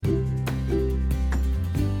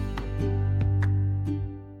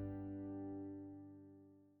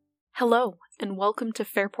Hello, and welcome to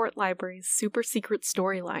Fairport Library's Super Secret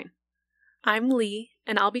Storyline. I'm Lee,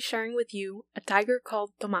 and I'll be sharing with you A Tiger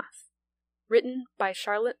Called Tomás, written by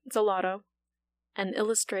Charlotte Zolotto and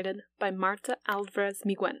illustrated by Marta Alvarez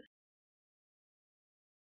Miguen.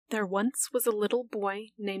 There once was a little boy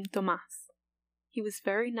named Tomás. He was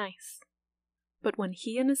very nice, but when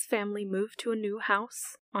he and his family moved to a new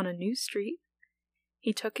house on a new street,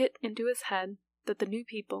 he took it into his head that the new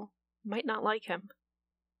people might not like him.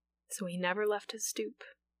 So he never left his stoop.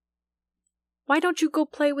 "Why don't you go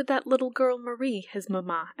play with that little girl Marie?" his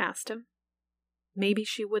mamma asked him. "Maybe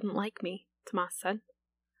she wouldn't like me," Tomás said.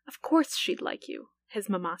 "Of course she'd like you," his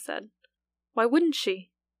mamma said. "Why wouldn't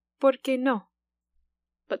she? ¿Por qué no?"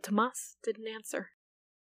 But Tomás didn't answer.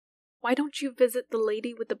 "Why don't you visit the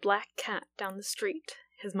lady with the black cat down the street?"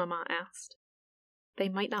 his mamma asked. "They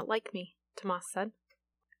might not like me," Tomás said.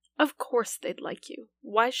 "Of course they'd like you.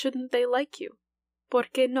 Why shouldn't they like you? ¿Por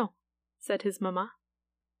qué no?" said his mamma.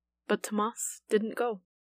 But Tomás didn't go.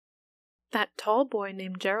 "That tall boy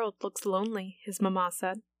named Gerald looks lonely," his mamma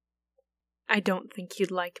said. "I don't think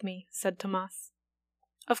he'd like me," said Tomás.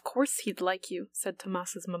 "Of course he'd like you," said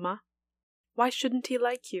Tomás's mamma. "Why shouldn't he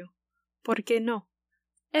like you? ¿Por qué no?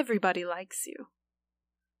 Everybody likes you."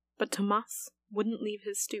 But Tomás wouldn't leave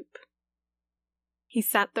his stoop. He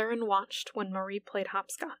sat there and watched when Marie played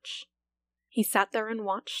hopscotch. He sat there and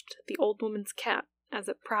watched the old woman's cat as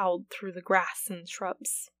it prowled through the grass and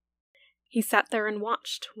shrubs. He sat there and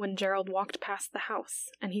watched when Gerald walked past the house,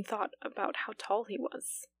 and he thought about how tall he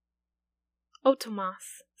was. "Oh,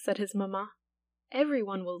 Tomás," said his mamma,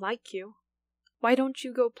 "everyone will like you. Why don't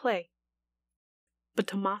you go play?" But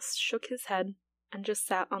Tomás shook his head and just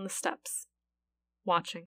sat on the steps,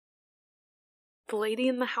 watching. The lady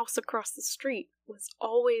in the house across the street was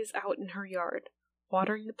always out in her yard,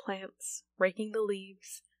 watering the plants, raking the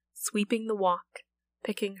leaves, sweeping the walk,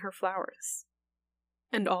 picking her flowers.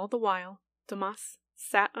 And all the while, Tomás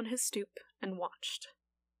sat on his stoop and watched.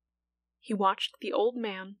 He watched the old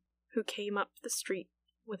man who came up the street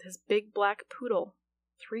with his big black poodle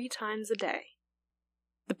 3 times a day.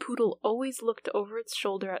 The poodle always looked over its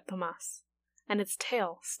shoulder at Tomás, and its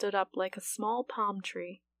tail stood up like a small palm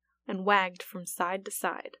tree and wagged from side to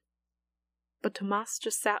side. But Tomás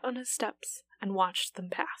just sat on his steps and watched them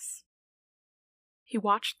pass. He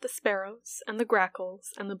watched the sparrows and the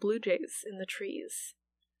grackles and the blue jays in the trees.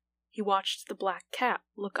 He watched the black cat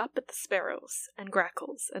look up at the sparrows and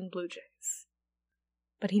grackles and blue jays.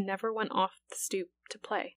 But he never went off the stoop to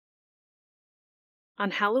play.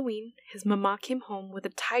 On Halloween, his mamma came home with a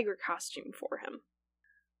tiger costume for him.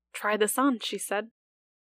 "Try this on," she said.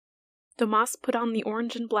 Tomás put on the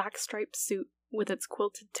orange and black striped suit with its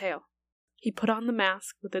quilted tail. He put on the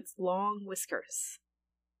mask with its long whiskers.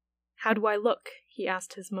 "How do I look?" he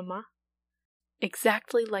asked his mamma.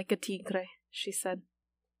 "Exactly like a tigre," she said.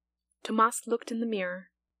 Tomás looked in the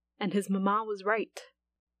mirror, and his mamma was right.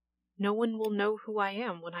 "No one will know who I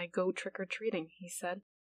am when I go trick-or-treating," he said.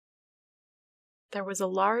 There was a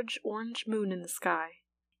large orange moon in the sky,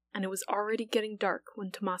 and it was already getting dark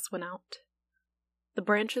when Tomás went out. The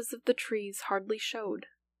branches of the trees hardly showed,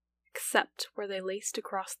 except where they laced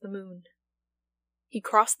across the moon. He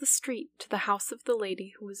crossed the street to the house of the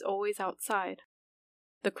lady who was always outside.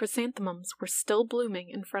 The chrysanthemums were still blooming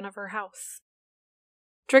in front of her house.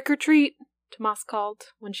 "Trick or treat," Tomás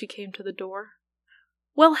called when she came to the door.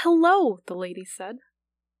 "Well, hello," the lady said.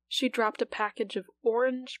 She dropped a package of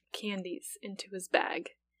orange candies into his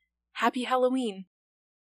bag. "Happy Halloween."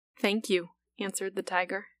 "Thank you," answered the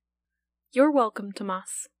tiger. "You're welcome,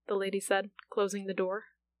 Tomás," the lady said, closing the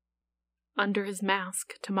door. Under his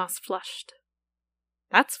mask, Tomás flushed.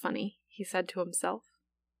 "That's funny," he said to himself.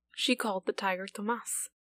 She called the tiger Tomás.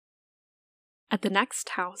 At the next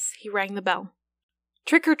house, he rang the bell.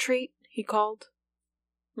 "Trick or treat," he called.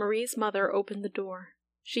 Marie's mother opened the door.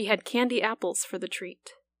 She had candy apples for the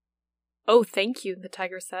treat. "Oh, thank you," the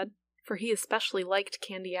tiger said, for he especially liked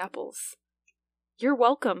candy apples. "You're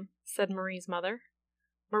welcome," said Marie's mother.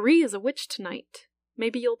 "Marie is a witch tonight.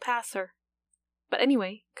 Maybe you'll pass her. But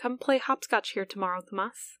anyway, come play hopscotch here tomorrow,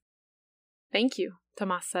 Tomás." "Thank you,"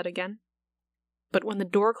 Tomás said again. But when the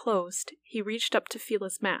door closed, he reached up to feel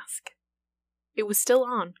his mask. It was still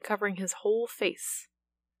on, covering his whole face.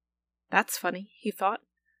 "That's funny," he thought.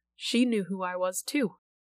 "She knew who I was, too."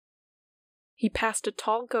 He passed a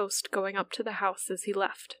tall ghost going up to the house as he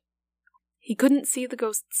left. He couldn't see the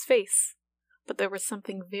ghost's face, but there was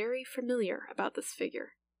something very familiar about this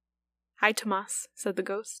figure. "Hi, Tomás," said the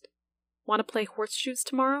ghost. "Want to play horseshoes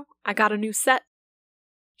tomorrow? I got a new set."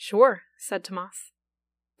 "Sure," said Tomás.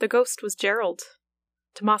 The ghost was Gerald.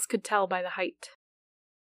 Tomás could tell by the height.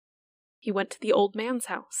 He went to the old man's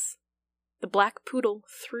house. The black poodle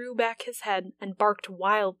threw back his head and barked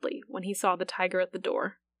wildly when he saw the tiger at the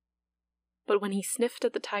door. But when he sniffed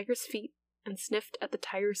at the tiger's feet and sniffed at the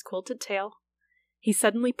tiger's quilted tail, he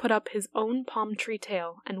suddenly put up his own palm tree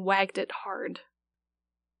tail and wagged it hard.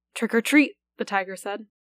 "Trick or treat," the tiger said.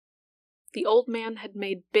 The old man had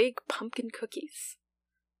made big pumpkin cookies.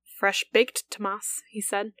 "Fresh baked, Tomas," he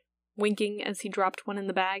said, winking as he dropped one in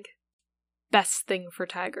the bag. "Best thing for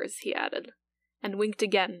tigers," he added, and winked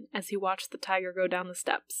again as he watched the tiger go down the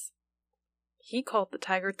steps. He called the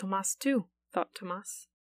tiger Tomas too, thought Tomas.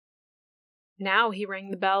 Now he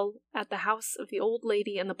rang the bell at the house of the old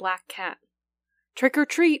lady and the black cat. "Trick or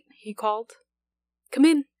treat," he called. Come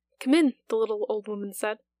in, the little old woman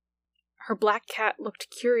said. Her black cat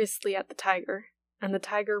looked curiously at the tiger, and the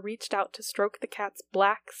tiger reached out to stroke the cat's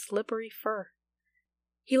black, slippery fur.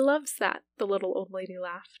 "He loves that," the little old lady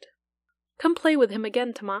laughed. "Come play with him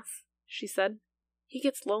again, Tomas," she said. "He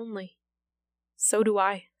gets lonely." "So do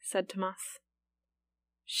I," said Tomas.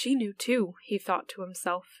 She knew too, he thought to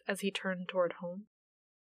himself as he turned toward home.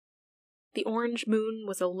 The orange moon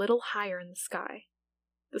was a little higher in the sky.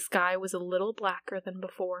 The sky was a little blacker than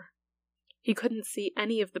before. He couldn't see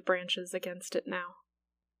any of the branches against it now.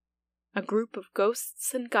 A group of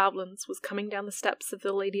ghosts and goblins was coming down the steps of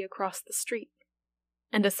the lady across the street,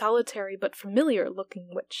 and a solitary but familiar-looking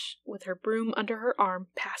witch, with her broom under her arm,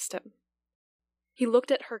 passed him. He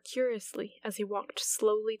looked at her curiously as he walked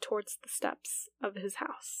slowly towards the steps of his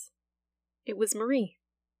house. It was Marie.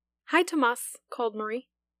 "Hi, Tomas," called Marie.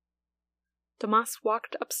 Tomas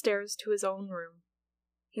walked upstairs to his own room.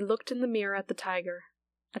 He looked in the mirror at the tiger,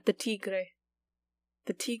 at the tigre.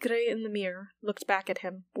 The tigre in the mirror looked back at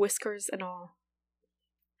him, whiskers and all.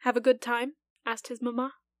 "Have a good time?" asked his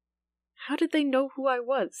mamma. "How did they know who I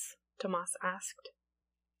was?" Tomas asked.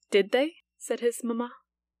 "Did they?" said his mamma.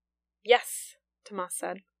 "Yes," Tomas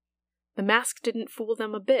said. "The mask didn't fool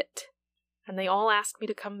them a bit, and they all asked me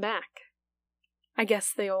to come back." "I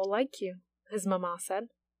guess they all like you," his mamma said.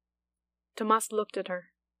 Tomas looked at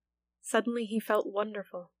her. Suddenly he felt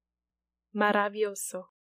wonderful. Maravilloso.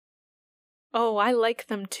 "Oh, I like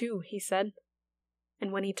them too," he said.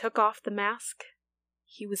 And when he took off the mask,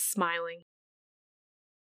 he was smiling.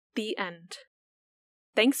 The end.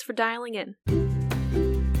 Thanks for dialing in.